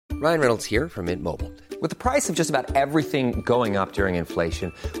Ryan Reynolds here from Mint Mobile. With the price of just about everything going up during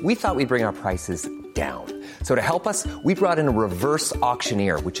inflation, we thought we'd bring our prices down. So to help us, we brought in a reverse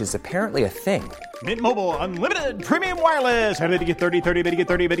auctioneer, which is apparently a thing. Mint Mobile Unlimited Premium Wireless. How to get 30, 30, bit to get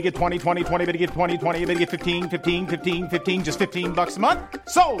 30, bit to get 20, 20, 20, bit to get 20, 20, bit to get 15, 15, 15, 15, just $15 a month?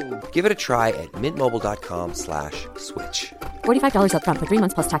 Sold! Give it a try at mintmobile.com/switch. $45 up front for 3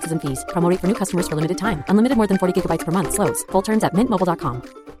 months plus taxes and fees. Promo rate for new customers for limited time. Unlimited more than 40 gigabytes per month. Slows full terms at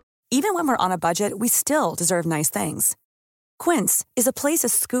mintmobile.com. Even when we're on a budget, we still deserve nice things. Quince is a place to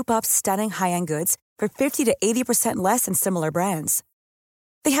scoop up stunning high-end goods for 50 to 80% less than similar brands.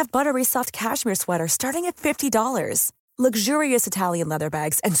 They have buttery soft cashmere sweaters starting at $50, luxurious Italian leather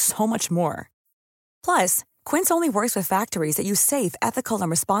bags, and so much more. Plus, Quince only works with factories that use safe, ethical, and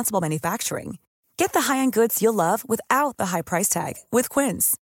responsible manufacturing. Get the high-end goods you'll love without the high price tag with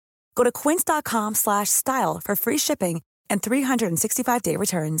Quince. Go to quince.com/style for free shipping and 365-day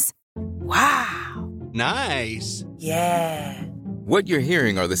returns. Wow. Nice. Yeah. What you're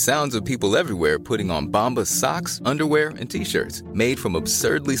hearing are the sounds of people everywhere putting on Bombas socks, underwear, and T-shirts made from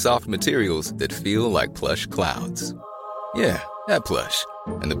absurdly soft materials that feel like plush clouds. Yeah, that plush.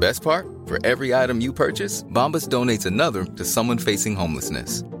 And the best part? For every item you purchase, Bombas donates another to someone facing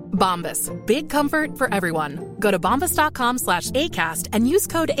homelessness. Bombas. Big comfort for everyone. Go to bombas.com/ACAST and use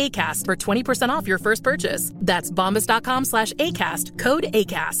code ACAST for 20% off your first purchase. That's bombas.com/ACAST. Code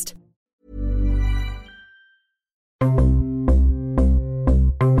ACAST.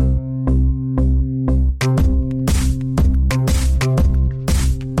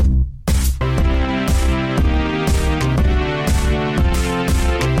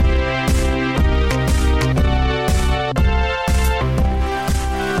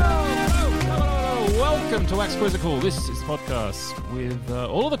 Quizzical. This is the podcast with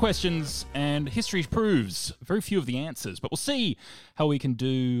all of the questions, and history proves very few of the answers, but we'll see how we can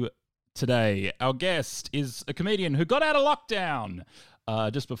do today. Our guest is a comedian who got out of lockdown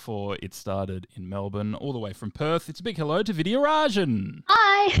just before it started in Melbourne, all the way from Perth. It's a big hello to Vidya Rajan.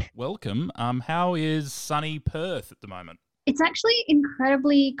 Hi. Welcome. How is sunny Perth at the moment? It's actually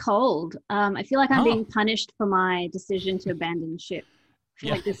incredibly cold. I feel like I'm being punished for my decision to abandon ship.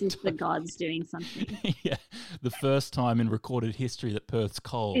 Like this is the gods doing something. Yeah, the first time in recorded history that Perth's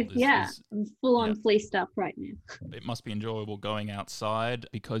cold. I'm full on fleeced up right now. It must be enjoyable going outside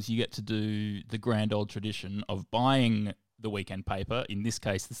because you get to do the grand old tradition of buying the weekend paper, in this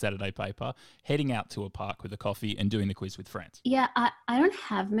case the Saturday paper, heading out to a park with a coffee and doing the quiz with friends. Yeah, I don't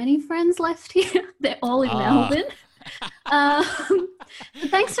have many friends left here. They're all in Melbourne.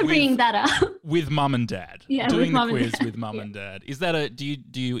 Thanks for bringing that up. With mum and dad. Yeah, doing with the quiz dad. with mum and dad. Is that do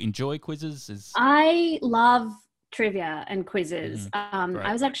you enjoy quizzes? I love trivia and quizzes. Right.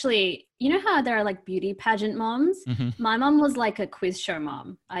 I was actually, you know how there are like beauty pageant moms? Mm-hmm. My mom was like a quiz show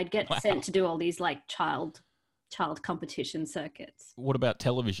mom. I'd get sent to do all these like child competition circuits. What about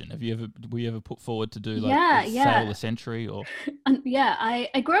television? Were you ever put forward to do like Sale of the Century or?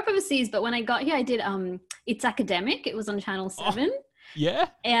 I grew up overseas, but when I got here, I did It's Academic. It was on Channel 7. Oh, yeah.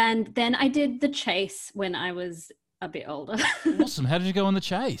 And then I did The Chase when I was a bit older. Awesome. How did you go on The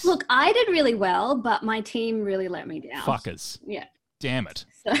Chase? Look, I did really well, but my team really let me down. Fuckers. Yeah. Damn it.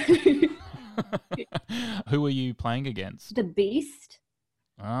 So who are you playing against? The Beast.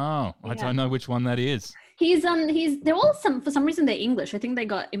 Oh, I don't know which one that is. They're all for some reason they're English. I think they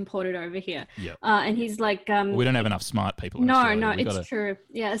got imported over here. Yeah. And he's like we don't have enough smart people. No, it's true.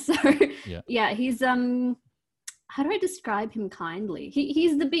 Yeah. So he's how do I describe him kindly?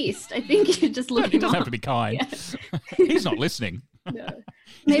 He's the Beast. I think you just look him up. He doesn't have to be kind. Yeah. He's not listening. No.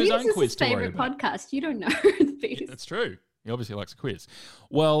 Maybe this is his favorite podcast. You don't know the Beast. Yeah, that's true. He obviously likes a quiz.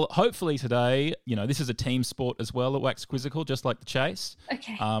 Well, hopefully today, this is a team sport as well at Wax Quizzical, just like the Chase.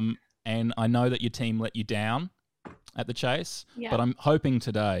 Okay. And I know that your team let you down at the Chase, but I'm hoping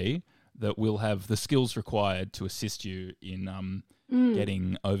today that we'll have the skills required to assist you in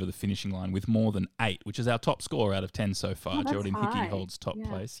getting over the finishing line with more than 8, which is our top score out of 10 so far. Geraldine Hickey holds top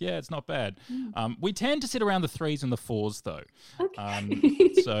place. Yeah, it's not bad. We tend to sit around the 3s and the 4s, though.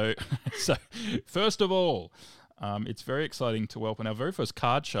 Okay. So first of all, it's very exciting to welcome our very first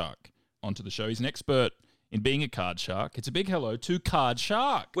card shark onto the show. He's an expert in being a card shark. It's a big hello to Card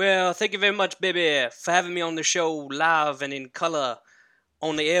Shark. Well, thank you very much, baby, for having me on the show live and in color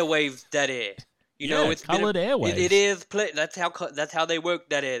on the airwaves, daddy. It's colored airwaves. It is. That's how they work,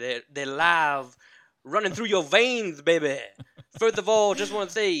 daddy. They're live, running through your veins, baby. First of all, just want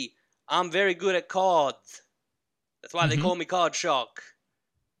to say I'm very good at cards. That's why they call me Card Shark.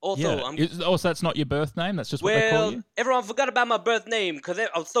 Also, so that's not your birth name? That's just what they call you? Everyone forgot about my birth name because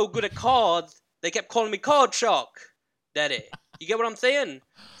I was so good at cards. They kept calling me Card Shark, daddy. You get what I'm saying?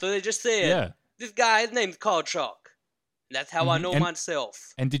 So they just said, this guy, his name's Card Shark. That's how I know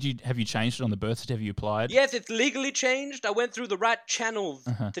myself. And have you changed it on the birth certificate? Have you applied? Yes, it's legally changed. I went through the right channels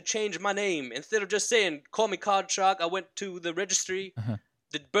to change my name. Instead of just saying, call me Card Shark, I went to the registry,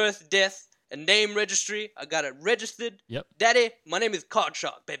 the birth, death, and name registry. I got it registered. Yep. Daddy, my name is Card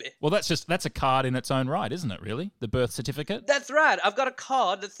Shark, baby. Well, that's a card in its own right, isn't it, really? The birth certificate? That's right. I've got a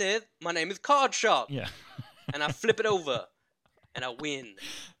card that says, my name is Card Shark. Yeah. And I flip it over, and I win.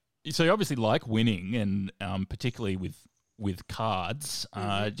 So you obviously like winning, and particularly with cards.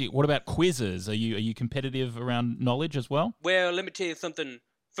 What about quizzes? Are you competitive around knowledge as well? Well, let me tell you something.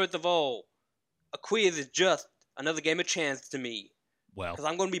 First of all, a quiz is just another game of chance to me. Well, because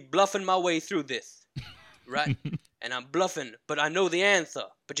I'm going to be bluffing my way through this, right? And I'm bluffing, but I know the answer.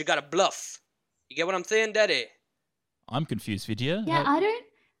 But you got to bluff. You get what I'm saying, Daddy? I'm confused, Vidya. Yeah, I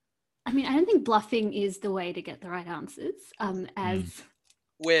don't think bluffing is the way to get the right answers. As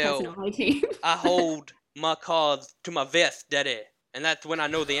personality. I hold my cards to my vest, Daddy, and that's when I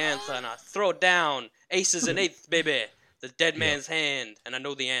know the answer, and I throw down aces and eights, baby. The dead man's hand, and I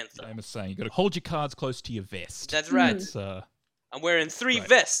know the answer. Famous saying, you got to hold your cards close to your vest. That's right. I'm wearing 3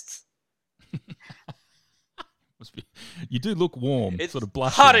 vests. You do look warm. It's sort of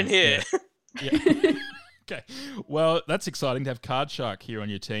blushing. hot in here. Yeah. Okay. Well, that's exciting to have Card Shark here on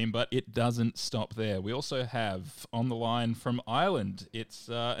your team, but it doesn't stop there. We also have on the line from Ireland. It's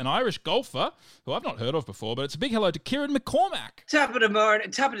an Irish golfer who I've not heard of before, but it's a big hello to Kieran McCormack. Top of the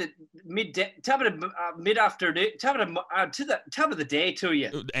morning, top of the midday, top of the mid-afternoon, top of the day to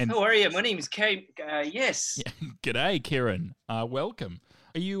you. And how are you? My name is Kieran. Yes. Yeah. G'day, Kieran. Welcome.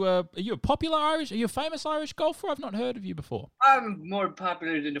 Are you a popular Irish? Are you a famous Irish golfer? I've not heard of you before. I'm more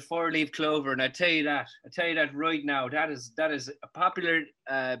popular than the 4-leaf clover, and I tell you that. Right now. That is a popular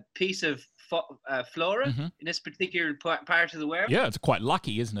piece of flora in this particular part of the world. Yeah, it's quite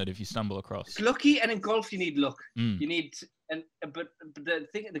lucky, isn't it, if you stumble across? It's lucky, and in golf you need luck. You need, but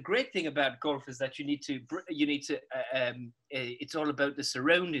the great thing about golf is that you need to. It's all about the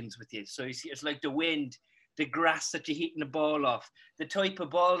surroundings with you. So you see, it's like the wind, the grass that you're hitting the ball off, the type of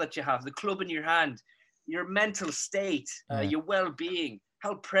ball that you have, the club in your hand, your mental state, your well-being,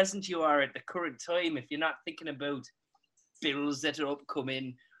 how present you are at the current time. If you're not thinking about bills that are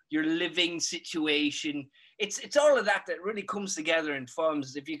upcoming, your living situation, it's all of that really comes together and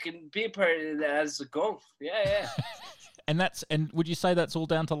forms. If you can be a part of that as a golf, yeah. and would you say that's all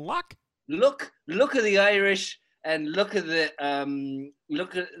down to luck? Look at the Irish. And look at and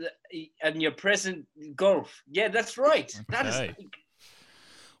your present golf. Yeah, that's right. Okay. That is.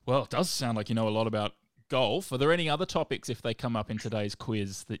 Well, it does sound like you know a lot about golf. Are there any other topics, if they come up in today's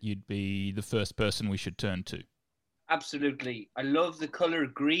quiz, that you'd be the first person we should turn to? Absolutely. I love the color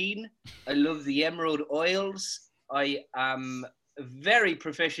green. I love the emerald oils. I am very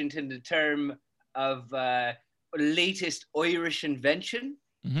proficient in the term of latest Irish invention,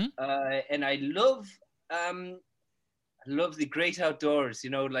 and I love the great outdoors,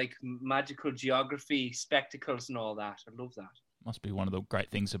 like magical geography, spectacles and all that. I love that. Must be one of the great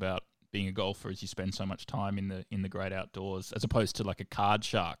things about being a golfer is you spend so much time in the great outdoors, as opposed to like a Card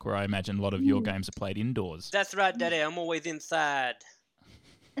Shark, where I imagine a lot of your games are played indoors. That's right, Daddy. I'm always inside.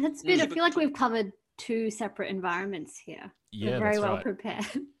 That's good. I feel like we've covered 2 separate environments here. Yeah, we're very well right. prepared.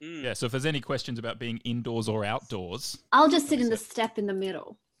 Yeah, so if there's any questions about being indoors or outdoors... I'll just sit in the step in the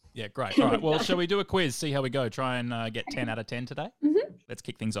middle. Yeah, great. All right, well, shall we do a quiz, see how we go? Try and get 10 out of 10 today? Let's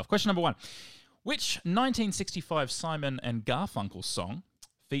kick things off. Question number 1. Which 1965 Simon and Garfunkel song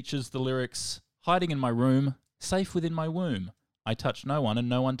features the lyrics, "Hiding in my room, safe within my womb, I touch no one and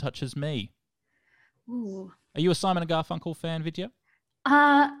no one touches me"? Ooh. Are you a Simon and Garfunkel fan, Vidya?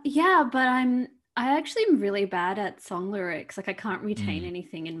 Yeah, but I actually am really bad at song lyrics. Like I can't retain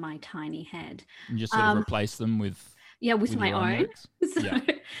anything in my tiny head. You just sort of replace them with... Yeah, with my own. So,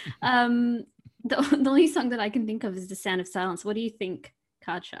 the only song that I can think of is The Sound of Silence. What do you think,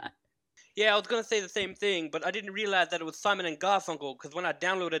 Card Shark? Yeah, I was going to say the same thing, but I didn't realize that it was Simon and Garfunkel, because when I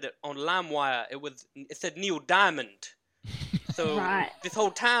downloaded it on LimeWire, it said Neil Diamond. So This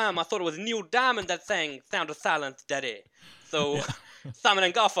whole time, I thought it was Neil Diamond that sang Sound of Silence, Daddy. So Simon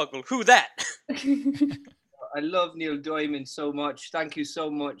and Garfunkel, who that? I love Neil Diamond so much. Thank you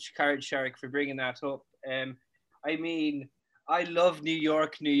so much, Card Shark, for bringing that up. I mean, I love New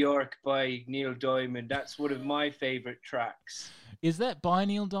York, New York by Neil Diamond. That's one of my favorite tracks. Is that by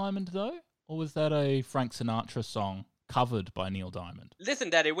Neil Diamond, though? Or was that a Frank Sinatra song covered by Neil Diamond? Listen,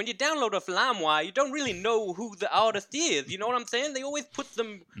 Daddy, when you download off LimeWire, you don't really know who the artist is. You know what I'm saying? They always put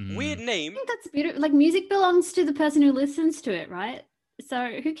some weird name. I think that's beautiful. Like, music belongs to the person who listens to it, right?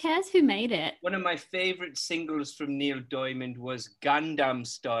 So who cares who made it? One of my favorite singles from Neil Diamond was Gundam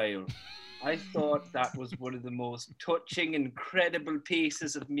Style. I thought that was one of the most touching, incredible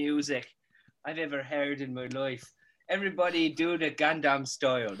pieces of music I've ever heard in my life. Everybody do the Gundam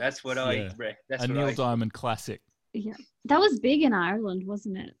Style. That's what I reckon. That's a Neil Diamond classic. Yeah, that was big in Ireland,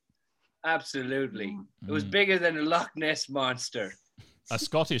 wasn't it? Absolutely. Yeah. It was bigger than a Loch Ness Monster. A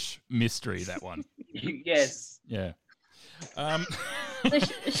Scottish mystery, that one. Yes. Yeah.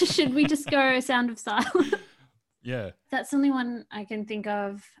 So should we just go Sound of Silence? Yeah. That's the only one I can think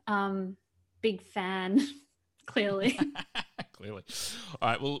of. Big fan, clearly. Clearly. All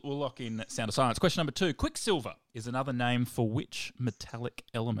right, we'll lock in Sound of Silence. Question number 2. Quicksilver is another name for which metallic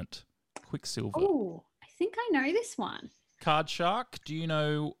element? Quicksilver. Oh, I think I know this one. Card Shark, do you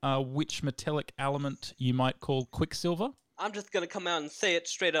know which metallic element you might call Quicksilver? I'm just going to come out and say it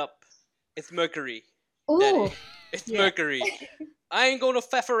straight up. It's mercury. Oh, it's mercury. I ain't going to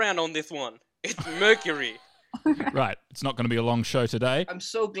faff around on this one. It's mercury. Right. It's not going to be a long show today. I'm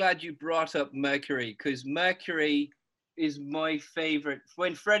so glad you brought up Mercury, because Mercury is my favorite.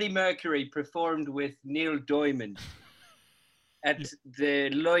 When Freddie Mercury performed with Neil Diamond at the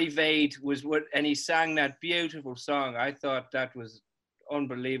Live Aid and he sang that beautiful song, I thought that was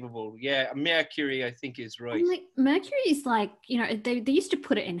unbelievable. Yeah, Mercury, I think, is right. Like, Mercury is like, they used to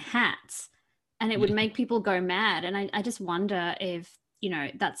put it in hats and it would make people go mad. And I just wonder if,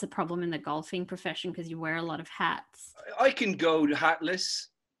 that's a problem in the golfing profession because you wear a lot of hats. I can go hatless,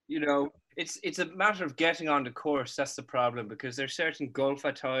 It's a matter of getting on the course. That's the problem, because there's certain golf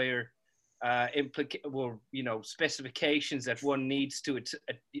attire specifications that one needs to,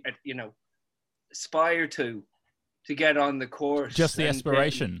 aspire to get on the course. Just the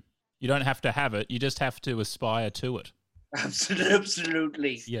aspiration. You don't have to have it. You just have to aspire to it.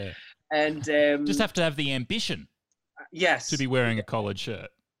 Absolutely. Yeah. And just have to have the ambition. Yes. To be wearing a collared shirt.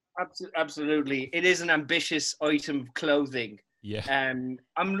 Absolutely. It is an ambitious item of clothing. Yeah.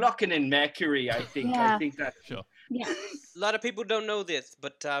 I'm locking in Mercury, I think. Yeah. I think that. Sure. Yeah. A lot of people don't know this,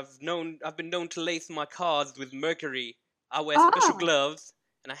 but I've been known to lace my cards with mercury. I wear special gloves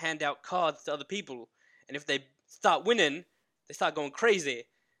and I hand out cards to other people. And if they start winning, they start going crazy.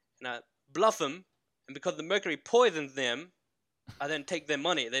 And I bluff them, and because the mercury poisons them, I then take their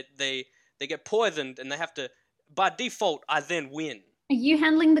money. They get poisoned, and they have to. By default, I then win. Are you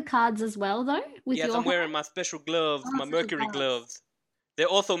handling the cards as well, though? Yes, I'm wearing my special gloves, my mercury gloves. They're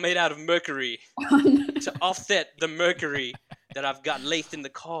also made out of mercury to offset the mercury that I've got laced in the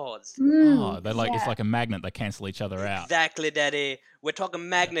cards. It's like a magnet. They cancel each other out. Exactly, Daddy. We're talking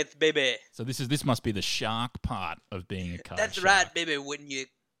magnets, baby. So this must be the shark part of being a card That's shark. right, baby. When you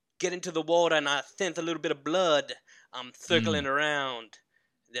get into the water and I sense a little bit of blood, I'm circling around.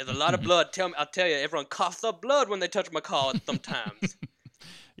 There's a lot of blood. I'll tell you, everyone coughs up blood when they touch my cards sometimes.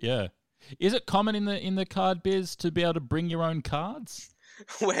 Yeah. Is it common in the card biz to be able to bring your own cards?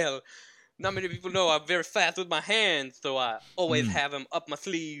 Well, not many people know I'm very fast with my hands, so I always have them up my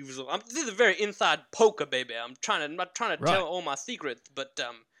sleeves. This is a very inside poker, baby. I'm not trying to tell all my secrets, but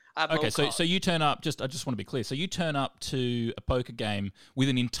I have so you turn up. I just want to be clear. So you turn up to a poker game with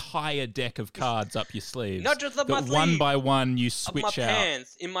an entire deck of cards up your sleeves. Not just up my sleeves. One by one, you switch up my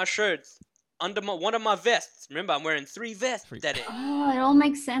pants, in my shirts, under one of my vests. Remember, I'm wearing 3 vests, Daddy. Oh, it all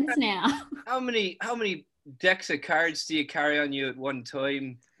makes sense now. How many decks of cards do you carry on you at one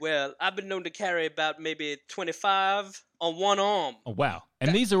time? Well, I've been known to carry about maybe 25 on one arm. Oh, wow.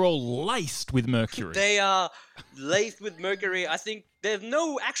 And these are all laced with mercury. They are laced with mercury. I think there's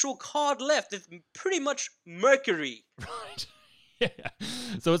no actual card left. It's pretty much mercury. Right. Yeah.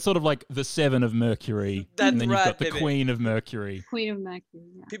 So it's sort of like the 7 of Mercury. That's and then right, you've got the baby. Queen of Mercury. Queen of Mercury,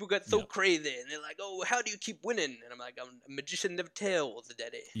 yeah. People get so crazy, and they're like, oh, how do you keep winning? And I'm like, I'm a magician never tells,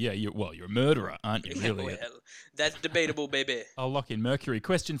 Daddy. Yeah, you're a murderer, aren't you, really? Well, that's debatable, baby. I'll lock in Mercury.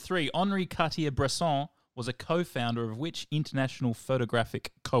 Question 3. Henri Cartier-Bresson was a co-founder of which international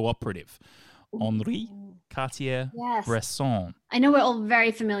photographic cooperative? Henri Cartier-Bresson. I know we're all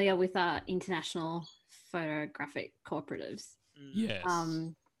very familiar with international photographic cooperatives. Yes.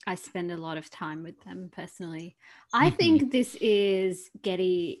 I spend a lot of time with them personally. I think this is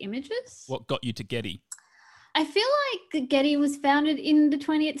Getty Images. What got you to Getty? I feel like Getty was founded in the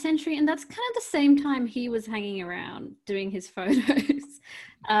 20th century, and that's kind of the same time he was hanging around doing his photos.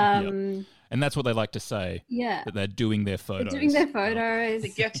 And that's what they like to say. Yeah. That they're doing their photos. They're doing their photos. The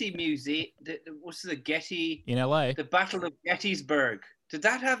Getty Museum, what's the Getty? In LA. The Battle of Gettysburg. Did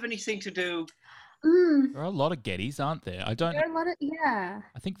that have anything to do? There are a lot of Gettys, aren't there? There are a lot of, yeah.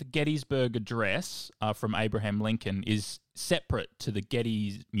 I think the Gettysburg Address from Abraham Lincoln is separate to the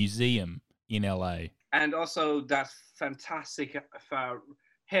Getty Museum in LA. And also that fantastic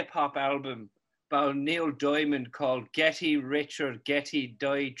hip-hop album by Neil Diamond called Getty Richard, Getty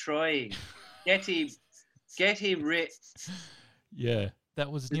Die Trying. Getty Rich. Yeah,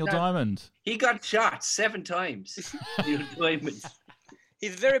 that was Neil Diamond. He got shot 7 times. Neil Diamond.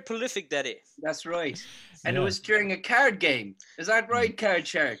 He's very prolific, Daddy. That's right. And it was during a card game. Is that right, Card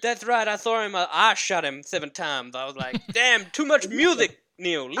Shark? That's right. I saw him. I shot him 7 times. I was like, damn, too much music,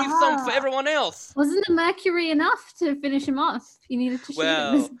 Neil. Leave some for everyone else. Wasn't the mercury enough to finish him off? You needed to shoot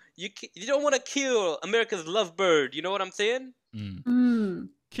him. You don't want to kill America's lovebird. You know what I'm saying? Kieran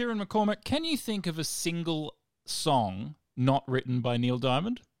McCormack, can you think of a single song not written by Neil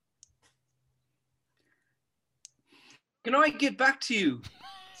Diamond? Can I get back to you?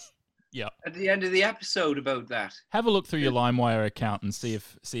 Yeah. At the end of the episode about that. Have a look through your LimeWire account and see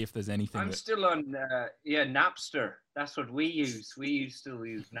if there's anything. I'm still on Napster. That's what we use. We still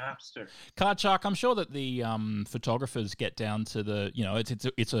use Napster. Card Shark, I'm sure that the photographers get down to the,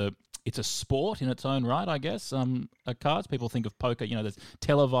 it's a sport in its own right, I guess. Cards, people think of poker, there's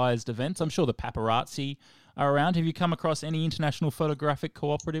televised events. I'm sure the paparazzi are around. Have you come across any international photographic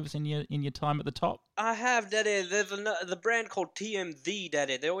cooperatives in your time at the top? I have, Daddy. There's the brand called TMZ,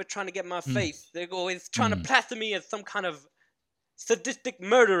 Daddy. They're always trying to get my face. They're always trying to plaster me as some kind of sadistic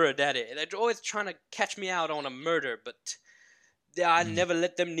murderer, Daddy. They're always trying to catch me out on a murder, but I never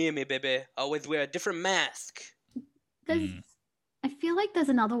let them near me, baby. I always wear a different mask. I feel like there's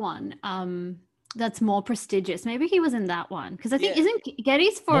another one that's more prestigious. Maybe he was in that one. Because I think, isn't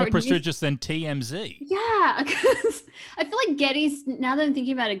Getty's for... More prestigious than TMZ? Yeah, because I feel like Getty's, now that I'm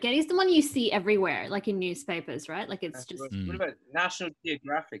thinking about it, Getty's the one you see everywhere, like in newspapers, right? Like it's just... What about National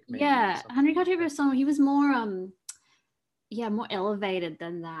Geographic, maybe? Yeah, Henry Cartier song, he was more... more elevated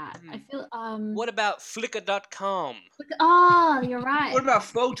than that. I feel... What about Flickr.com? Oh, you're right. What about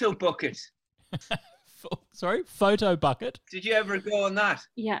Photo Bucket? Sorry? Photo Bucket? Did you ever go on that?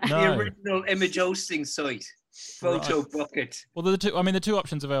 Yeah. The original image hosting site. Photo Bucket. Well, the two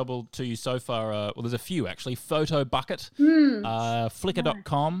options available to you so far there's a few actually. Photo Bucket,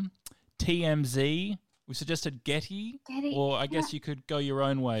 Flickr.com, TMZ. We suggested Getty. Or I guess you could go your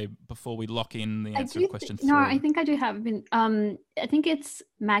own way before we lock in the answer to question 3. No, I think I do have been. I think it's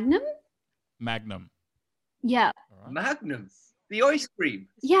Magnum. Yeah. Right. Magnum. The ice cream.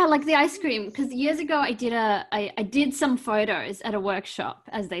 Yeah, like the ice cream. Because years ago, I did some photos at a workshop,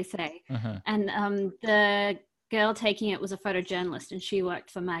 as they say, and the girl taking it was a photojournalist, and she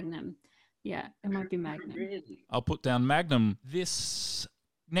worked for Magnum. Yeah, it might be Magnum. Really? I'll put down Magnum. This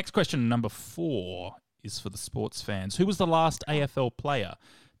next question, number 4, is for the sports fans. Who was the last AFL player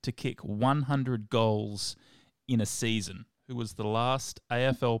to kick 100 goals in a season? Who was the last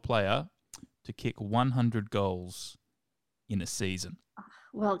AFL player to kick 100 goals in a season?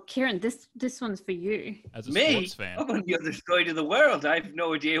 Well, Kieran, this one's for you. As a sports fan. I'm on the other side of the world. I have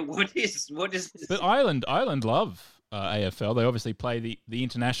no idea what is this. But Ireland love AFL. They obviously play the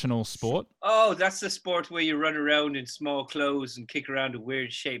international sport. Oh, that's the sport where you run around in small clothes and kick around a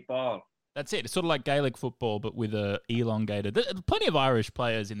weird shaped ball. That's it. It's sort of like Gaelic football, but with a elongated. There's plenty of Irish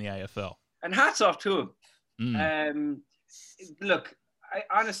players in the AFL. And hats off to them. Look,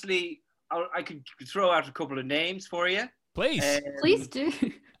 I could throw out a couple of names for you. Please. Please do.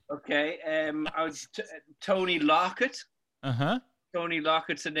 Okay. Tony Lockett. Tony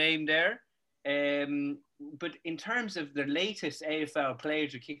Lockett's a name there. But in terms of the latest AFL player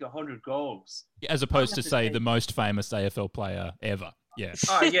to kick 100 goals. As opposed to, say, the most famous AFL player ever. Yeah.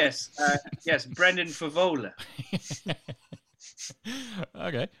 Oh, yes. Yes, Brendan Favola.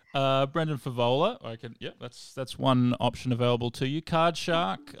 Okay. Brendan Favola. That's one option available to you. Card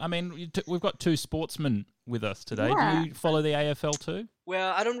Shark. I mean, we've got 2 sportsmen with us today. Yeah. Do you follow the AFL too?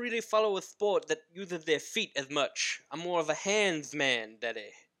 Well, I don't really follow a sport that uses their feet as much. I'm more of a hands man, Daddy.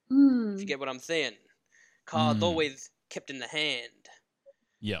 If you get what I'm saying. Cards always kept in the hand.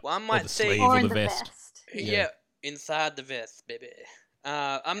 Yeah. Well, I might say... Or in the vest. Yeah, inside the vest, baby.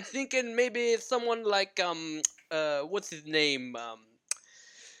 I'm thinking maybe someone like, what's his name?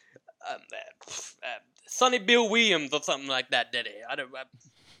 Sonny Bill Williams or something like that, Daddy.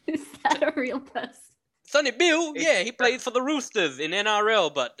 Is that a real person? Sonny Bill, yeah, he plays for the Roosters in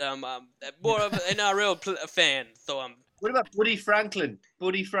NRL, but more of an NRL fan. So What about Woody Franklin?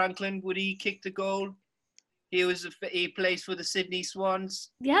 Would he kick the goal? He plays for the Sydney Swans.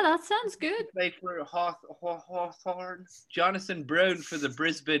 Yeah, that sounds good. He played for Hawthorn. Jonathan Brown for the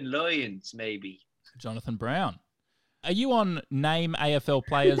Brisbane Lions, maybe. Jonathan Brown. Are you on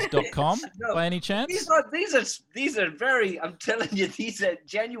nameaflplayers.com No, by any chance? These are very. I'm telling you, these are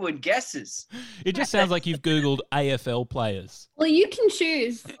genuine guesses. It just sounds like you've Googled AFL players. Well, you can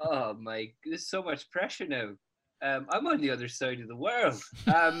choose. Oh my! There's so much pressure now. I'm on the other side of the world.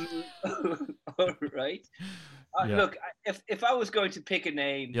 All right. Yeah. Look, if I was going to pick a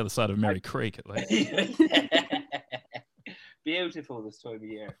name, The other side of Merry Creek, at least. beautiful this time of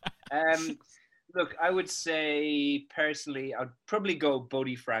year. Look, I would say personally, I'd probably go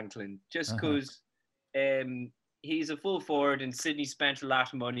Buddy Franklin, just because he's a full forward, and Sydney spent a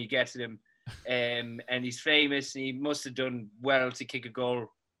lot of money getting him, and he's famous. And he must have done well to kick a goal.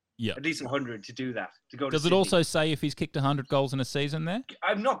 Yeah, at least 100 to do that. To go. Does to it Sydney. also say if he's kicked 100 goals in a season there?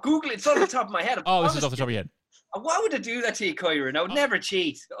 I'm not Googling. It's on the top of my head. Oh, this is off the top of your head. Why would I do that to you, Kieran? I would never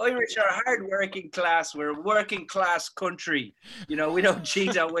cheat. Irish are a hard-working class. We're a working-class country. You know, we don't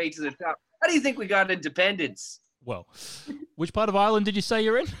cheat our way to the top. How do you think we got independence? Well, which part of Ireland did you say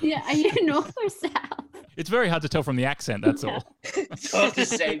you're in? Yeah, are you north or south? It's very hard to tell from the accent, that's all. It's all the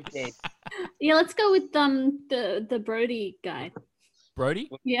same thing. Yeah, let's go with the Brody guy. Brody?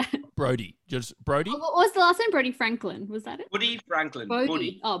 Yeah. Brody. Just Brody? What was the last name? Brody Franklin. Was that it? Buddy Franklin.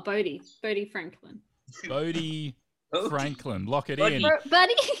 Bodie. Oh, Bodie. Bodie Franklin. Bodie Franklin. Lock it Buddy. in.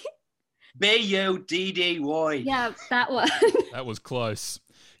 Buddy. Buddy. Yeah, that one. That was close.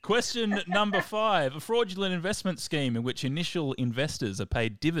 Question number 5. A fraudulent investment scheme in which initial investors are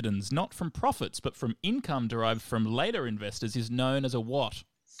paid dividends not from profits but from income derived from later investors is known as a what?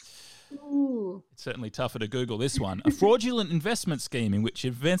 Ooh. It's certainly tougher to Google this one. A fraudulent investment scheme in which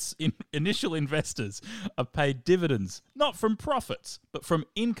initial investors are paid dividends not from profits but from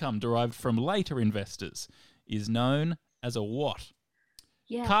income derived from later investors is known as a what?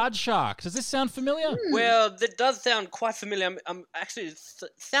 Yeah. Card Shark. Does this sound familiar? Well, that does sound quite familiar. I'm actually, it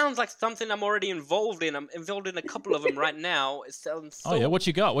sounds like something I'm already involved in. I'm involved in a couple of them right now. It sounds so... Oh, yeah. What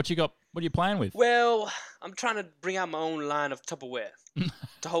you got? What are you playing with? Well, I'm trying to bring out my own line of Tupperware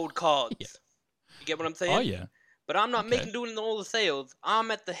to hold cards. Yeah. You get what I'm saying? Oh, yeah. But I'm not doing all the sales.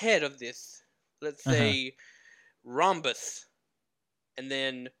 I'm at the head of this. Let's say rhombus. And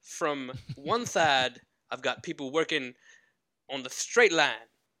then from one side, I've got people working on the straight line.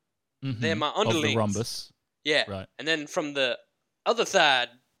 They're my underlings. Of the rhombus. Yeah. Right. And then from the other side,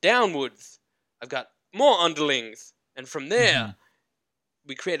 downwards, I've got more underlings. And from there,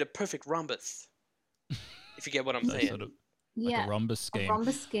 we create a perfect rhombus. If you get what I'm saying. Sort of like a rhombus scheme. A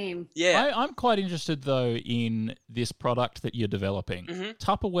rhombus scheme. Yeah. I'm quite interested, though, in this product that you're developing.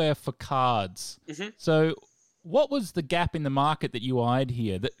 Tupperware for cards. So what was the gap in the market that you eyed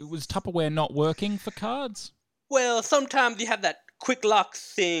here? Was Tupperware not working for cards? Well, sometimes you have that quick lock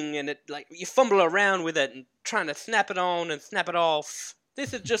thing, and it like you fumble around with it and trying to snap it on and snap it off.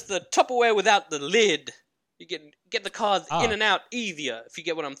 This is just the Tupperware without the lid. You get the cards in and out easier, if you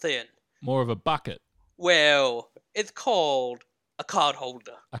get what I'm saying. More of a bucket. Well, it's called a card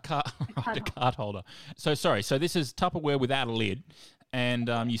holder. A card holder. So sorry. So this is Tupperware without a lid, and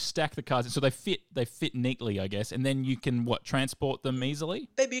you stack the cards so they fit neatly, I guess, and then you can transport them easily.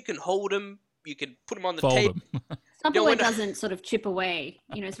 Maybe you can hold them. You can put them on the Fold table. them. Tupperware doesn't sort of chip away.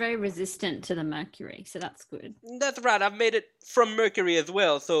 You know, it's very resistant to the mercury, so that's good. That's right. I've made it from mercury as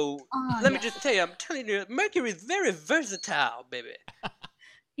well. So let me just tell you, I'm telling you, mercury is very versatile, baby.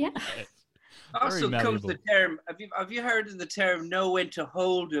 Yeah. Also comes the term. Have you heard of the term? Know when to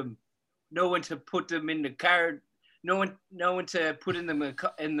hold them, know when to put them in the card, know when to put in them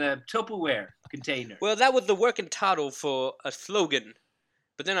in the Tupperware container. Well, that was the working title for a slogan.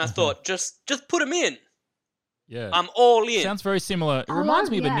 But then I thought, just put them in. Yeah. I'm all in. Sounds very similar. It reminds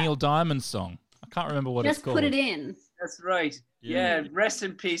me of a Neil Diamond song. I can't remember what it's called. Just put it in. That's right. Yeah. Rest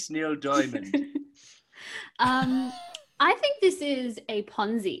in peace, Neil Diamond. I think this is a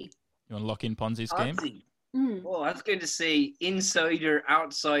Ponzi. You want to lock in Ponzi scheme? Ponzi. Oh, I was going to say insider,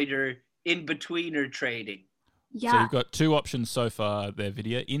 outsider, in-betweener trading. Yeah. So you've got two options so far there,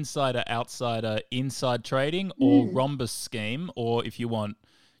 Vidya. Insider, outsider, inside trading, or rhombus scheme, or if you want,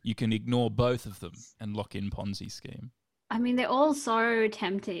 you can ignore both of them and lock in Ponzi scheme. I mean, they're all so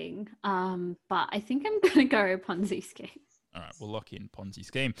tempting, but I think I'm going to go Ponzi scheme. All right, we'll lock in Ponzi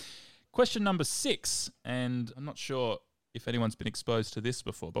scheme. Question number 6, and I'm not sure if anyone's been exposed to this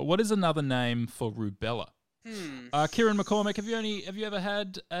before, but what is another name for rubella? Kieran McCormack, have you ever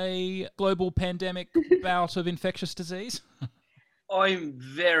had a global pandemic bout of infectious disease? I'm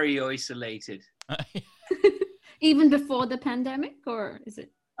very isolated. Even before the pandemic, or is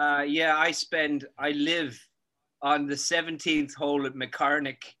it? Yeah, I live on the 17th hole at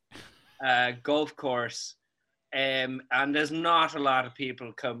McCormack golf course, and there's not a lot of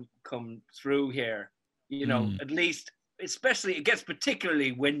people come through here. You know, at least, especially it gets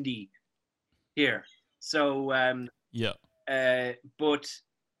particularly windy here. So, but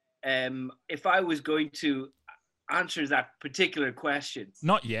if I was going to answer that particular question,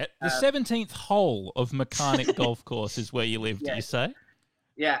 not yet. The 17th hole of McCormack Golf Course is where you live. Did you say?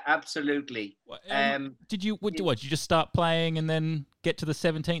 Yeah, absolutely. Did you just start playing and then get to the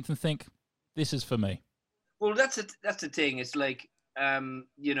 17th and think, this is for me? Well, that's the thing. It's like,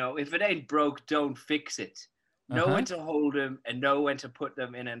 you know, if it ain't broke, don't fix it. Know when to hold them and know when to put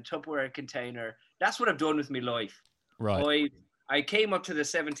them in a Tupperware container. That's what I've done with my life. Right. I came up to the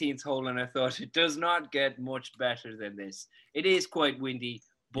 17th hole and I thought it does not get much better than this. It is quite windy,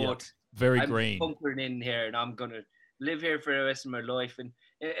 but very green. I'm bunkering in here and I'm gonna live here for the rest of my life.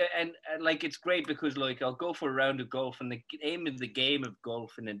 And like it's great because like I'll go for a round of golf, and the aim of the game of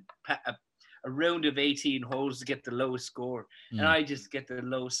golf and then a round of 18 holes to get the lowest score, and I just get the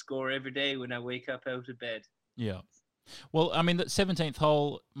lowest score every day when I wake up out of bed. Yeah. Well, I mean, the 17th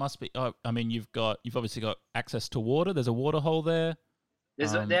hole must be. I mean, you've obviously got access to water. There's a water hole there.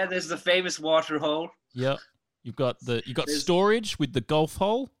 There's the famous water hole. Yeah. You've got storage with the golf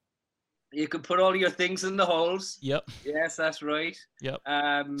hole. You can put all your things in the holes. Yep. Yes, that's right. Yep.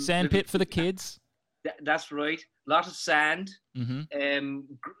 Sand pit for the kids. That's right. A lot of sand. Mm-hmm.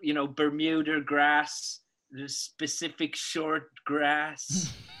 You know, Bermuda grass, the specific short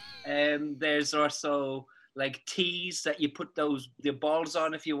grass. There's also like tees that you put the balls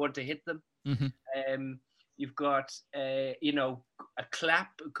on if you want to hit them. Mm-hmm. You've got you know, a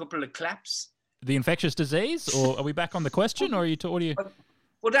couple of claps. The infectious disease, or are we back on the question, or are you?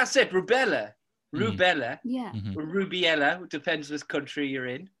 Well, that's it. Rubella. Yeah. Mm-hmm. Or rubiella, depends which country you're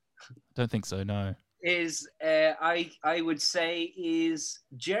in. Don't think so. No. Is I would say is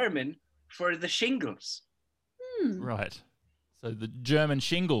German for the shingles. Right. So the German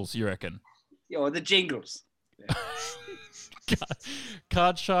shingles, you reckon? Yeah, or the jingles. Yeah.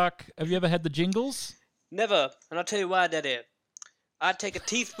 Card Shark, have you ever had the jingles? Never, and I'll tell you why, Daddy. I take a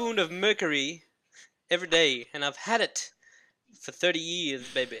teaspoon of mercury every day, and I've had it for 30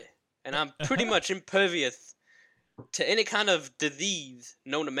 years, baby. And I'm pretty much impervious to any kind of disease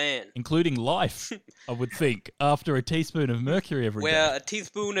known to man. Including life, I would think, after a teaspoon of mercury every day. Well, a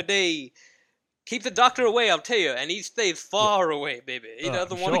teaspoon a day keeps the doctor away, I'll tell you, and he stays far away, baby. He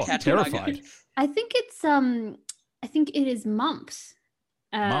doesn't want to catch terrified. I think it's I think it is mumps.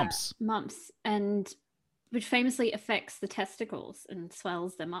 Mumps, and which famously affects the testicles and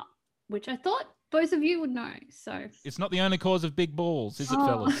swells them up, which I thought both of you would know. So it's not the only cause of big balls, is it,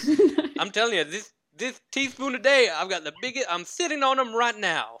 fellas? I'm telling you, this teaspoon a day, I've got the biggest. I'm sitting on them right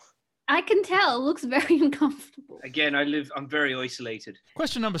now. I can tell. It looks very uncomfortable. Again, I'm very isolated.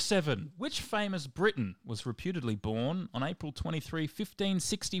 Question number 7. Which famous Briton was reputedly born on April 23,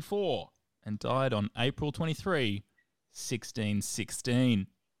 1564 and died on April 23, 1616?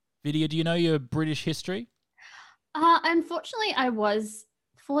 Vidya, do you know your British history? Unfortunately, I was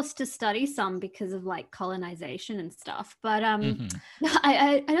forced to study some because of like colonization and stuff. But I don't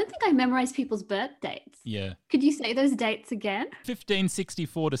think I memorized people's birth dates. Yeah. Could you say those dates again?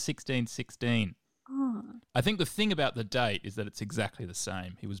 1564 to 1616. Oh. I think the thing about the date is that it's exactly the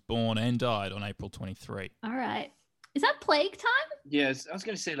same. He was born and died on April 23. All right. Is that plague time? Yes, I was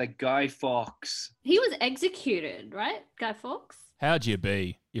going to say like Guy Fawkes. He was executed, right? Guy Fawkes? How'd you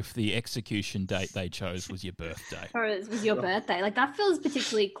be if the execution date they chose was your birthday? Or it was your birthday. Like, that feels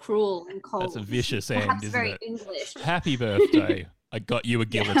particularly cruel and cold. That's a vicious end, Perhaps isn't very it? English. Happy birthday. I got you a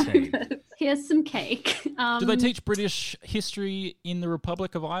guillotine. Here's some cake. Do they teach British history in the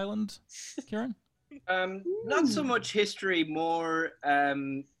Republic of Ireland, Kieran? Not so much history, more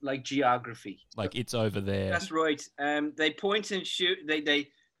like geography. Like it's over there. That's right. They point and shoot.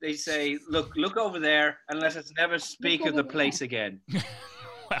 They say, look over there, and let us never speak of the place again.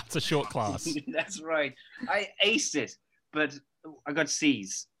 Wow, it's a short class. That's right. I aced it, but I got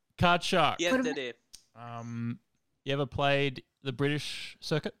C's. Card Shark. Yes, they did. You ever played the British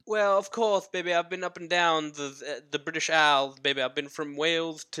circuit? Well, of course, baby. I've been up and down the British Isles, baby. I've been from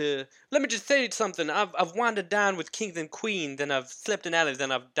Wales to... Let me just say something. I've wandered down with kings and queens, and I've slept in alleys,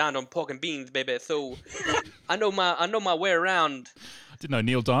 and I've dined on pork and beans, baby. So I know my way around. I didn't know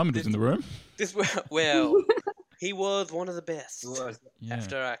Neil Diamond was in the room. Well, he was one of the best. Yeah.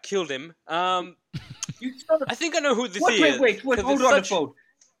 After I killed him. I think I know who this is. Wait, hold on the phone.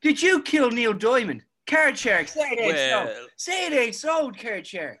 Did you kill Neil Diamond? Card Shark, say it ain't so. Say it ain't so, Card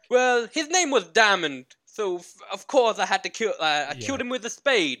Shark. Well, his name was Diamond, so of course I had to kill. I killed him with a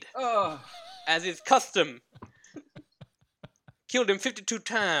spade, as is custom. Killed him 52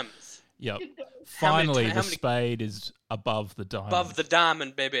 times. Yep. Finally, the spade is above the diamond. Above the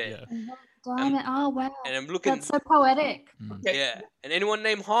diamond, baby. Yeah. Diamond. Oh, wow. And I'm looking. That's so poetic. Yeah. And anyone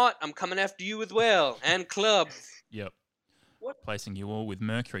named Hart, I'm coming after you as well. And clubs. Yep. Placing you all with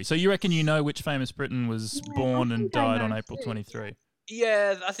Mercury. So you reckon you know which famous Briton was born and died on April 23?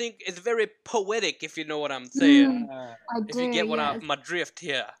 Yeah, I think it's very poetic, if you know what I'm saying. If you get what my drift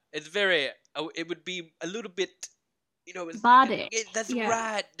here. It's very, it would be a little bit, bardic. That's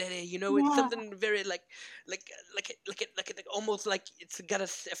right, Daddy. It's something very like almost like it's got a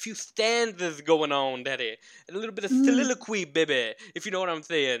few stanzas going on, Daddy. And a little bit of soliloquy, baby, if you know what I'm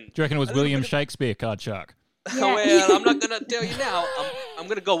saying. Do you reckon it was William Shakespeare, Card Shark? Yeah. Well, I'm not going to tell you now. I'm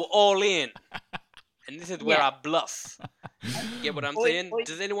going to go all in. And this is where I bluff. Get what I'm saying?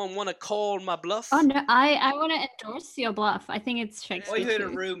 Does anyone want to call my bluff? Oh, no, I want to endorse your bluff. I think it's Shakespeare. I heard a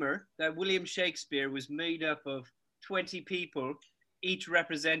rumor that William Shakespeare was made up of 20 people, each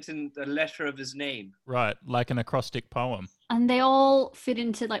representing the letter of his name. Right, like an acrostic poem. And they all fit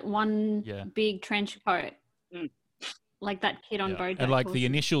into like one big trench coat. Like that kid on BoJack. And like the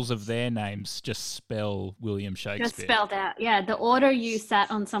initials of their names just spell William Shakespeare. Just spelled out. Yeah, the order you sat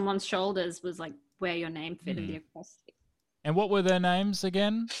on someone's shoulders was like where your name fit in the acrostic. And what were their names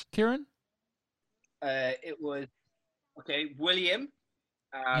again, Kieran? It was, William,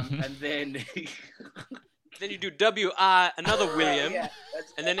 and then... Then you do W-I, another William,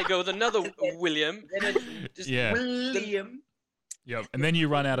 and then it goes another William. Then it's just William. Yep, and then you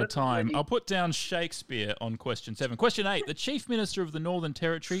run out of time. I'll put down Shakespeare on question 7. Question 8. The Chief Minister of the Northern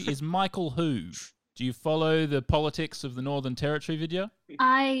Territory is Michael who? Do you follow the politics of the Northern Territory, Vidya?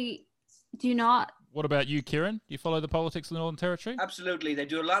 I do not. What about you, Kieran? Do you follow the politics of the Northern Territory? Absolutely. They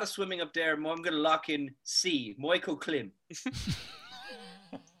do a lot of swimming up there. I'm going to lock in C, Michael Klim.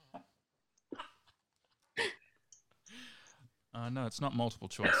 No, it's not multiple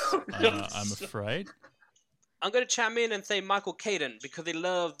choice, I'm afraid. I'm going to chime in and say Michael Caden because he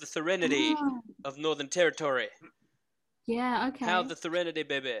loves the serenity of Northern Territory. Yeah, okay. How's the serenity,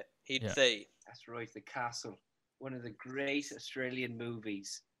 baby? He'd say. That's right, The Castle. One of the great Australian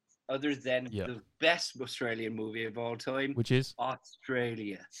movies, other than the best Australian movie of all time. Which is?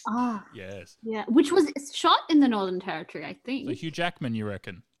 Australia. Ah. Yes. Yeah, which was shot in the Northern Territory, I think. So Hugh Jackman, you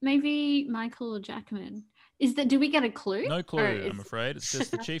reckon? Maybe Michael Jackman. Do we get a clue? No clue, I'm afraid. It's just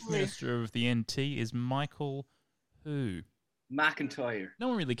the Chief Minister of the NT is Michael who? McIntyre. No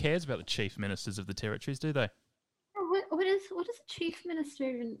one really cares about the Chief Ministers of the territories, do they? What is a Chief Minister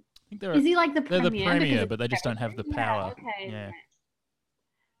even? I think is he like the Premier? They're the Premier, but they just don't have the power. Okay.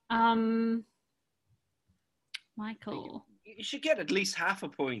 Michael. You should get at least half a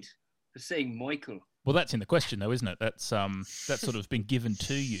point for saying Michael. Well, that's in the question, though, isn't it? That's sort of been given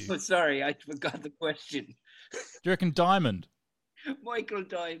to you. Oh, sorry, I forgot the question. Do you reckon Diamond? Michael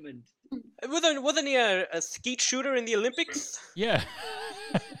Diamond. Wasn't he a skeet shooter in the Olympics? Yeah.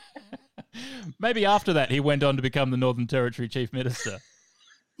 Maybe after that he went on to become the Northern Territory Chief Minister.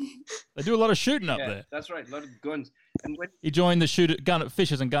 They do a lot of shooting up there. That's right, a lot of guns. And when he joined the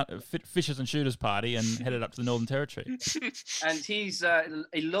Fishers and Shooters Party and headed up to the Northern Territory. And he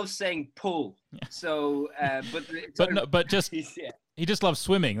loves saying pull. So, he just loves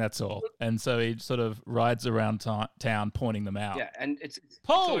swimming. That's all. And so he sort of rides around town pointing them out. Yeah, and it's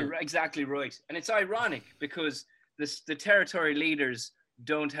pull. Exactly right. And it's ironic because the territory leaders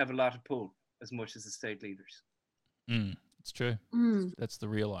don't have a lot of pull as much as the state leaders. It's true. That's the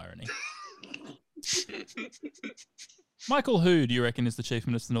real irony. Michael who do you reckon is the Chief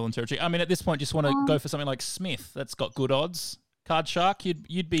Minister of the Northern Territory? I mean, at this point, just want to go for something like Smith. That's got good odds. Card Shark,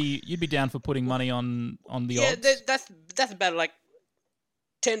 you'd be down for putting money on the odds. Yeah, that's about like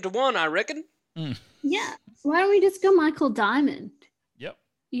 10-1, I reckon. Yeah. Why don't we just go Michael Diamond? Yep.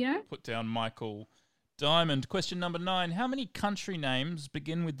 You know? Put down Michael Diamond. Question number 9. How many country names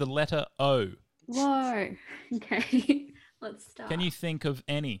begin with the letter O? Whoa. Okay. Let's start. Can you think of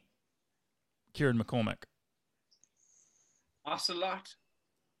any? Kieran McCormack. Ocelot.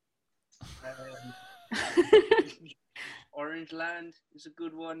 Orange Land is a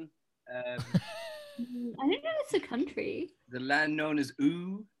good one. I don't know it's a country. The land known as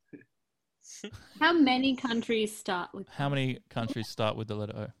Oo. How many countries start with the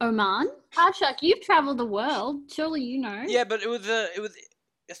letter O? Oman? Ashak, you've traveled the world. Surely you know. Yeah, but it was a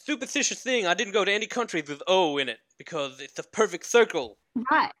superstitious thing. I didn't go to any countries with O in it because it's a perfect circle.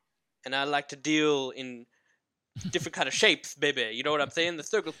 Right. And I like to deal in different kind of shapes, baby. You know what I'm saying? The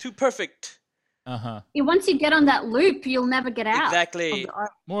circle's too perfect. Uh-huh. Yeah, once you get on that loop, you'll never get out. Exactly.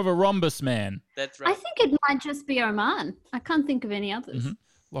 More of a rhombus man. That's right. I think it might just be Oman. I can't think of any others. Mm-hmm.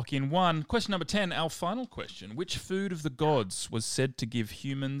 Lock in 1. Question number 10, our final question. Which food of the gods was said to give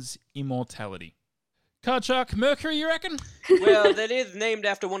humans immortality? Card Shark, Mercury, you reckon? Well, that is named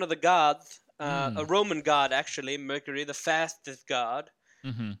after one of the gods, a Roman god, actually, Mercury, the fastest god.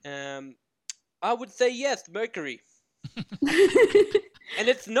 I would say yes, Mercury. And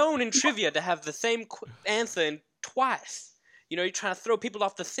it's known in trivia to have the same answer in twice. You know, you're trying to throw people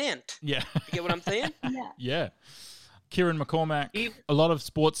off the scent. Yeah. You get what I'm saying? Yeah. Kieran McCormack. A lot of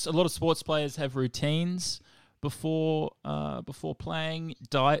sports players have routines before playing,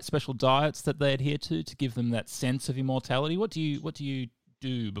 special diets that they adhere to give them that sense of immortality. What do you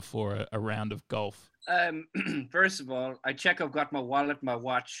do before a round of golf? First of all, I check I've got my wallet, my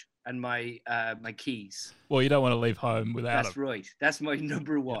watch, and my keys. Well, you don't want to leave home without That's them. right. That's my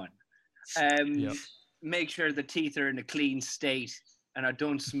number one. Make sure the teeth are in a clean state and I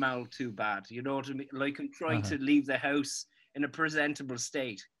don't smell too bad. You know what I mean? Like I'm trying to leave the house in a presentable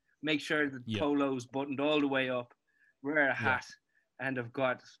state. Make sure the polo's buttoned all the way up, wear a hat, and I've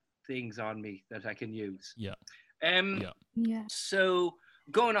got things on me that I can use. So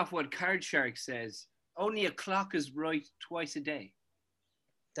going off what Card Shark says, only a clock is right twice a day.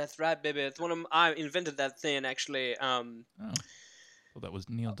 That's right, baby. It's I invented that thing, actually. Well, that was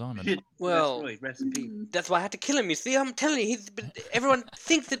Neil Diamond. Well, that's right. Rest in peace. That's why I had to kill him. You see, I'm telling you, everyone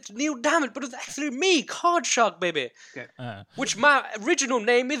thinks it's Neil Diamond, but it's actually me, Card Shark, baby. Okay. Which my original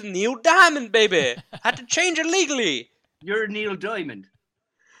name is Neil Diamond, baby. I had to change it legally. You're Neil Diamond.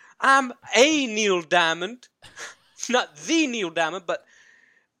 I'm a Neil Diamond, not the Neil Diamond, but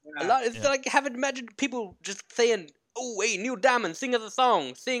a lot. It's like I haven't imagined people just saying, "Oh, hey, Neil Diamond, sing us a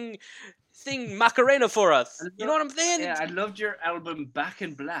song, sing Macarena for us." You know what I'm saying? Yeah, I loved your album Back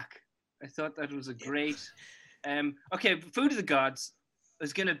in Black. I thought that was a great. Okay, Food of the Gods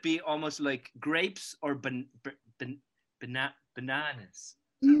is going to be almost like grapes or bananas.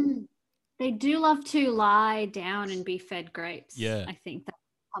 They do love to lie down and be fed grapes. Yeah. I think that's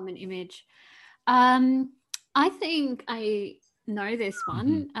a common image. I think I know this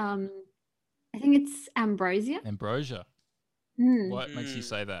one. I think it's ambrosia. Ambrosia. What makes you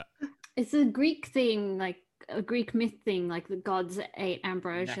say that? It's a Greek thing, like a Greek myth thing, like the gods ate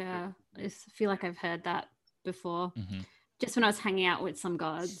ambrosia. I feel like I've heard that before, just when I was hanging out with some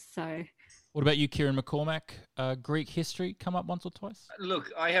gods. So, what about you, Kieran McCormack? Greek history come up once or twice?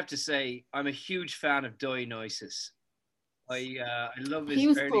 Look, I have to say, I'm a huge fan of Dionysus. I love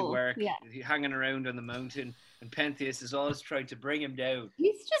his early work, hanging around on the mountain, and Pentheus is always trying to bring him down.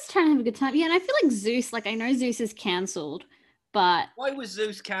 He's just trying to have a good time. Yeah, and I feel like Zeus, I know Zeus is cancelled, but... Why was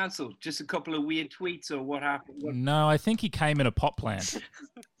Zeus cancelled? Just a couple of weird tweets or what happened? No, I think he came in a pot plant.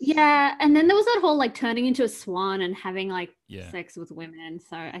 Yeah, and then there was that whole turning into a swan and having sex with women.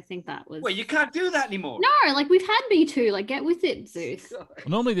 So I think that was... Well, you can't do that anymore. No, we've had Me Too. Get with it, Zeus. Well,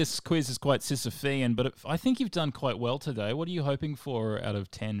 normally this quiz is quite Sisyphean, but I think you've done quite well today. What are you hoping for out of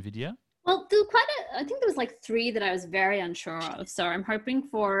 10, Vidya? Well, there were I think there was 3 that I was very unsure of. So I'm hoping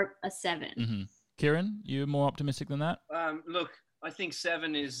for a 7. Kieran, you more optimistic than that? Look, I think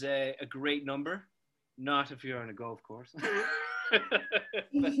 7 is a great number. Not if you're on a golf course.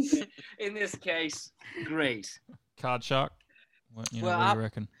 But in this case, great. Card Shark, what do you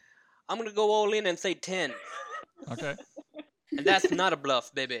reckon? I'm going to go all in and say 10. Okay. And that's not a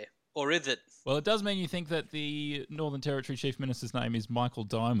bluff, baby. Or is it? Well, it does mean you think that the Northern Territory Chief Minister's name is Michael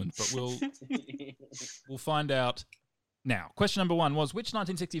Diamond, but we'll find out now. Question number 1 was, which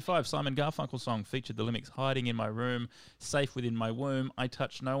 1965 Simon Garfunkel song featured the lyrics, "Hiding in my room, safe within my womb, I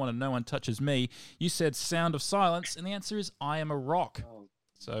touch no one and no one touches me"? You said "Sound of Silence," and the answer is "I Am a Rock."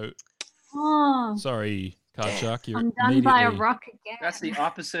 So, sorry, Card Shark. I'm done by a rock again. That's the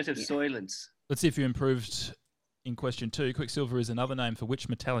opposite of silence. Let's see if you improved in question 2. Quicksilver is another name for which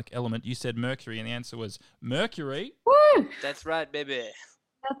metallic element? You said mercury, and the answer was mercury. Woo! That's right, baby.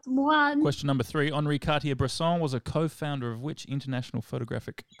 That's 1. Question number 3. Henri Cartier-Bresson was a co-founder of which international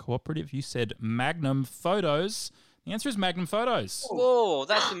photographic cooperative? You said Magnum Photos. The answer is Magnum Photos. Whoa,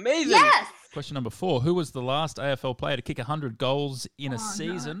 that's amazing. Yes! Question number 4. Who was the last AFL player to kick 100 goals in a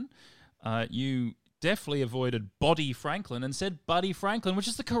season? No. You definitely avoided Boddy Franklin and said Buddy Franklin, which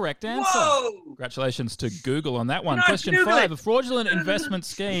is the correct answer. Whoa! Congratulations to Google on that one. Question 5. A fraudulent investment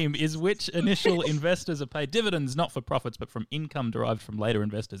scheme is which initial investors are paid dividends, not for profits, but from income derived from later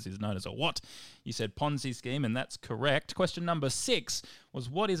investors, is known as a what? You said Ponzi scheme, and that's correct. Question number 6 was,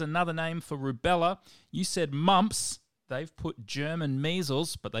 what is another name for rubella? You said mumps. They've put German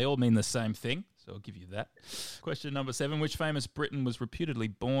measles, but they all mean the same thing. So I'll give you that. Question number 7. Which famous Briton was reputedly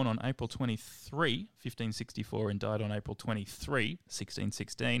born on April 23, 1564, and died on April 23,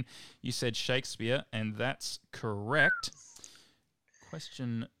 1616? You said Shakespeare, and that's correct.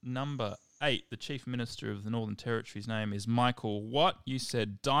 Question number 8, the Chief Minister of the Northern Territory's name is Michael what? You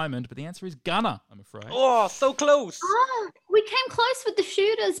said Diamond, but the answer is Gunner, I'm afraid. Oh, so close. We came close with the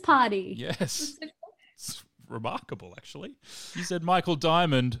shooters party. Yes. It's remarkable, actually. You said Michael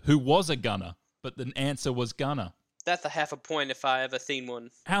Diamond, who was a gunner, but the answer was Gunner. That's a half a point if I ever seen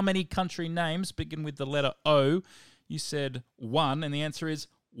one. How many country names begin with the letter O? You said 1, and the answer is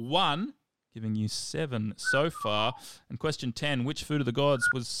 1, giving you 7 so far. And question 10, which food of the gods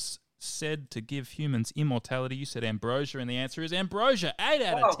was said to give humans immortality? You said ambrosia, and the answer is ambrosia. 8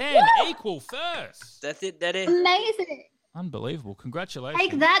 out of 10, equal first. That's it, Daddy. Amazing. Unbelievable. Congratulations.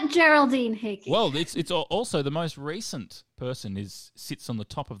 Take that, Geraldine Hickey. Well, it's also the most recent person sits on the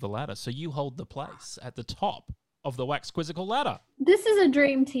top of the ladder, so you hold the place at the top of the Wax Quizzical ladder. This is a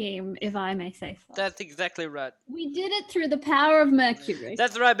dream team, if I may say so. That's exactly right. We did it through the power of Mercury.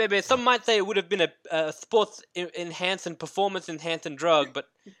 That's right, baby. Some might say it would have been a sports-enhancing, performance-enhancing drug, but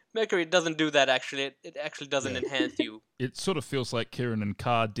Mercury doesn't do that, actually. It actually doesn't enhance you. It sort of feels like Kieran and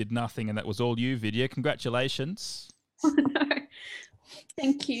Card did nothing, and that was all you, Vidya. Congratulations. Oh, no.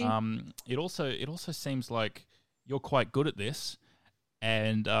 Thank you. It also seems like you're quite good at this,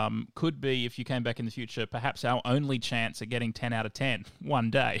 and could be, if you came back in the future, perhaps our only chance at getting 10 out of 10 one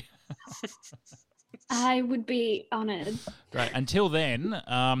day. I would be honoured. Great. Until then,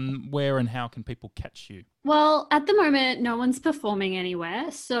 where and how can people catch you? Well, at the moment, no one's performing anywhere,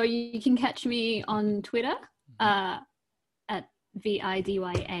 so you can catch me on Twitter at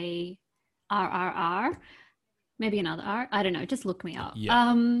VIDYARRR. Maybe another R. I don't know. Just look me up.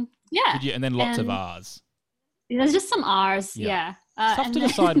 Yeah. Yeah. And then lots of R's. There's just some R's. Yeah. Tough to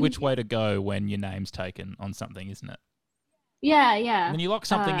decide which way to go when your name's taken on something, isn't it? Yeah, yeah. And then you lock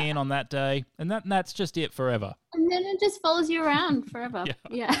something in on that day, and that's just it forever. And then it just follows you around forever.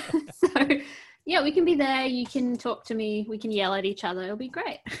 Yeah. So, yeah, we can be there. You can talk to me. We can yell at each other. It'll be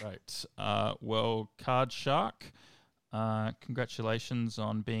great. Great. Well, Card Shark, congratulations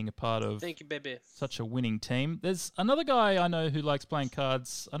on being a part of Thank you, baby. Such a winning team. There's another guy I know who likes playing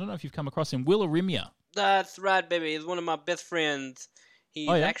cards. I don't know if you've come across him, Will Erimya. That's right, baby. He's one of my best friends. He's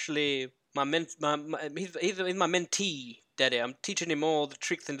actually my he's my mentee, Daddy. I'm teaching him all the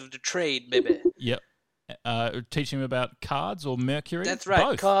tricks of the trade, baby. Yep. Teaching him about cards or Mercury? That's right.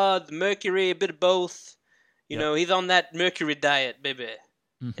 Both. Cards, Mercury, a bit of both. You know, he's on that Mercury diet, baby.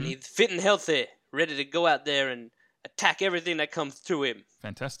 Mm-hmm. And he's fit and healthy, ready to go out there and attack everything that comes to him.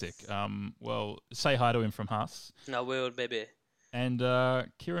 Fantastic. Well, say hi to him from us. I will, baby. And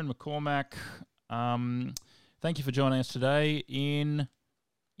Kieran McCormack, thank you for joining us today in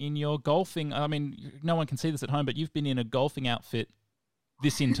your golfing. I mean, no one can see this at home, but you've been in a golfing outfit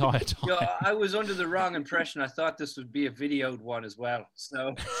this entire time. Yeah, I was under the wrong impression. I thought this would be a videoed one as well.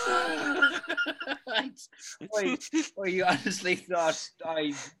 So you honestly thought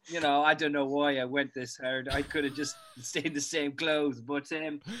I don't know why I went this hard. I could have just stayed in the same clothes, but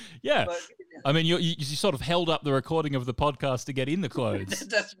yeah. I mean, you sort of held up the recording of the podcast to get in the clothes.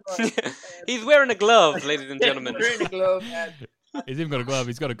 That's right. He's wearing a glove, ladies and gentlemen. Wearing a glove. He's even got a glove.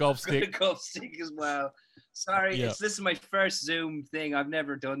 He's got a golf stick. Got a golf stick as well. Sorry, this is my first Zoom thing. I've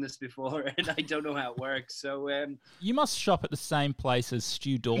never done this before, and I don't know how it works. So you must shop at the same place as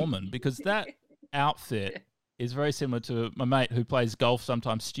Stu Daulman, because that outfit is very similar to my mate who plays golf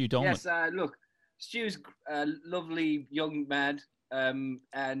sometimes, Stu Daulman. Yes, look, Stu's a lovely young man,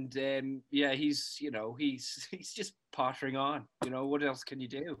 he's just pottering on. You know, what else can you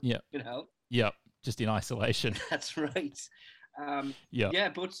do? Yeah, yeah, just in isolation. That's right. But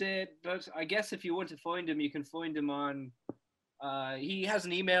I guess if you want to find him, you can find him on. He has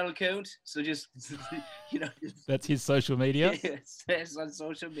an email account, so just that's his social media. Yes, on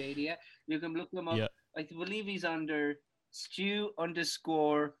social media, you can look him up. Yeah. I believe he's under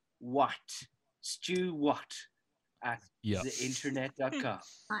Stu_Watt. Stu Watt at theinternet.com.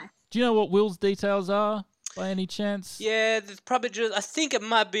 Do you know what Will's details are by any chance? Yeah, it's probably just. I think it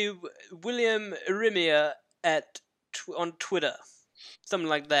might be William Erimya on Twitter, something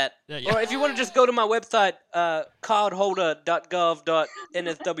like that. Yeah. Or if you want to just go to my website,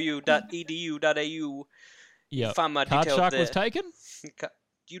 cardholder.gov.nsw.edu.au. Yeah, find my card details shark there. Was taken.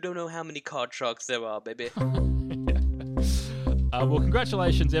 You don't know how many card sharks there are, baby. Well,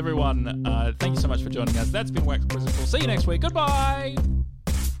 congratulations, everyone. Thank you so much for joining us. That's been Wax Quizzical. See you next week. Goodbye.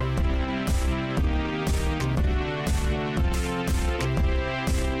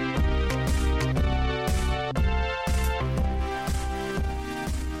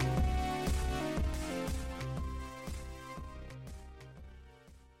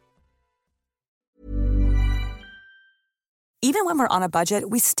 Even when we're on a budget,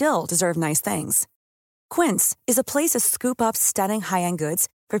 we still deserve nice things. Quince is a place to scoop up stunning high-end goods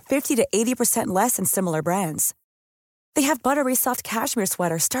for 50 to 80% less than similar brands. They have buttery soft cashmere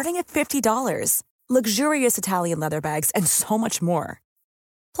sweaters starting at $50, luxurious Italian leather bags, and so much more.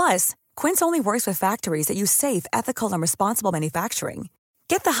 Plus, Quince only works with factories that use safe, ethical, and responsible manufacturing.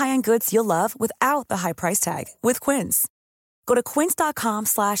 Get the high-end goods you'll love without the high price tag with Quince. Go to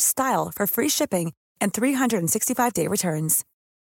quince.com/style for free shipping and 365-day returns.